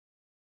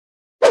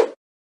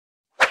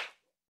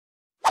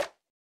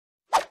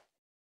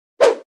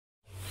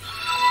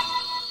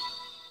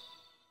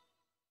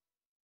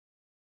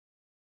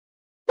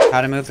How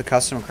to move the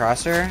custom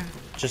crosshair?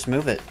 Just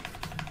move it.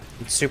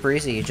 It's super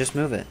easy. You just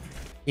move it.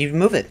 You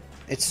move it.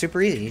 It's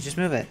super easy. You just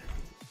move it.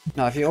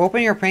 No, if you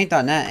open your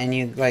paint.net and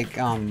you like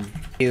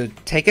you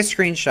take a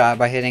screenshot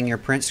by hitting your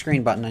print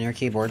screen button on your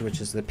keyboard,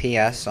 which is the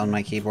PS on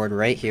my keyboard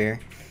right here.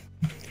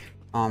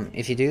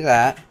 If you do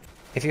that,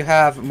 if you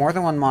have more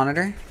than one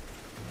monitor,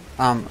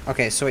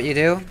 okay, so what you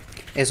do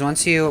is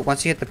once you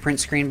hit the print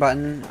screen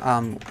button,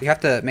 you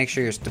have to make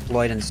sure you're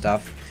deployed and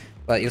stuff,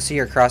 but you'll see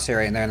your crosshair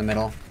right there in the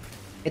middle.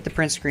 Hit the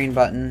print screen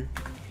button,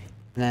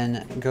 and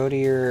then go to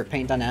your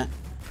paint.net.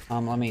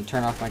 Let me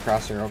turn off my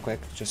crosshair real quick,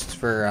 just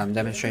for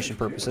demonstration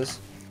purposes.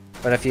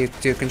 But if you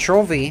do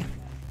Control V,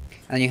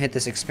 and you hit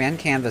this expand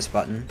canvas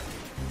button,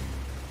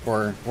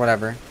 or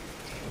whatever,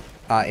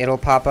 it'll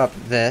pop up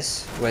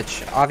this,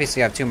 which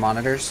obviously I have two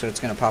monitors, so it's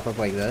going to pop up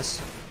like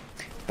this.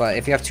 But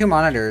if you have two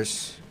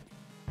monitors,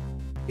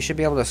 you should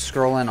be able to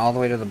scroll in all the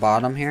way to the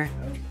bottom here.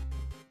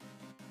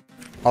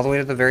 All the way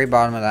to the very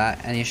bottom of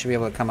that, and you should be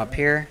able to come up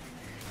here.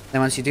 Then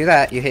once you do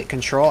that, you hit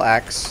Control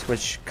X,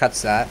 which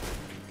cuts that.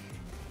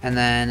 And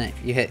then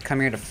you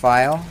come here to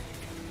File,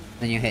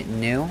 then you hit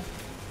New.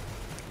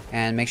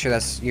 And make sure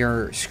that's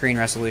your screen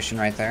resolution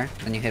right there.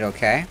 Then you hit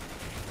OK.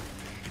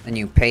 Then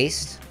you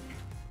paste.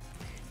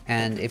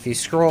 And if you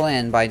scroll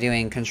in by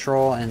doing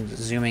Control and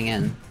zooming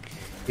in,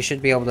 you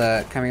should be able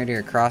to come here to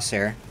your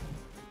crosshair.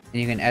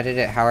 And you can edit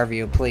it however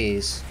you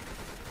please.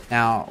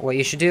 Now, what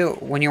you should do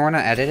when you want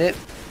to edit it,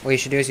 what you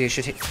should do is you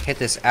should hit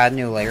this Add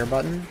New Layer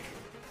button.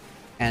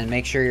 And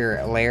make sure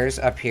your layers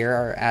up here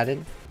are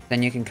added.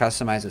 Then you can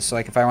customize it. So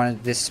like if I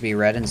wanted this to be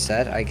red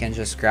instead, I can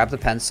just grab the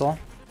pencil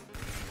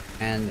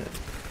and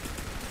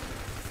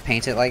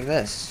paint it like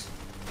this.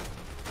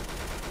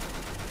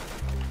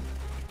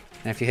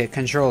 And if you hit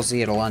Control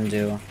Z, it'll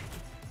undo.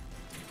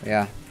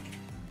 Yeah.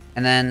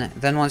 And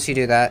then once you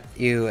do that,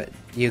 you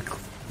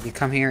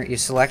come here, you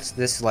select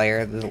this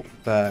layer,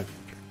 the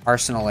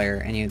arsenal layer,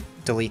 and you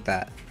delete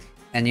that.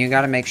 And you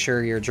got to make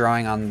sure you're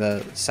drawing on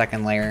the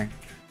second layer,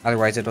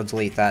 otherwise it'll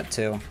delete that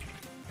too.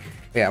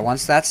 But yeah,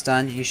 once that's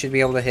done, you should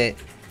be able to hit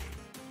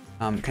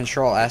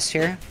Control S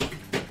here,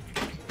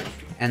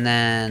 and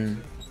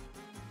then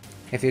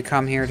if you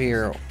come here to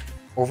your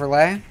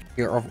overlay,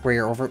 where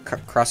your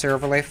crosshair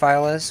overlay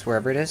file is,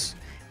 wherever it is,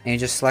 and you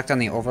just select on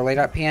the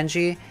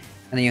overlay.png, and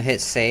then you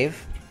hit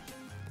save,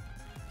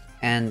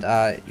 and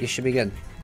you should be good.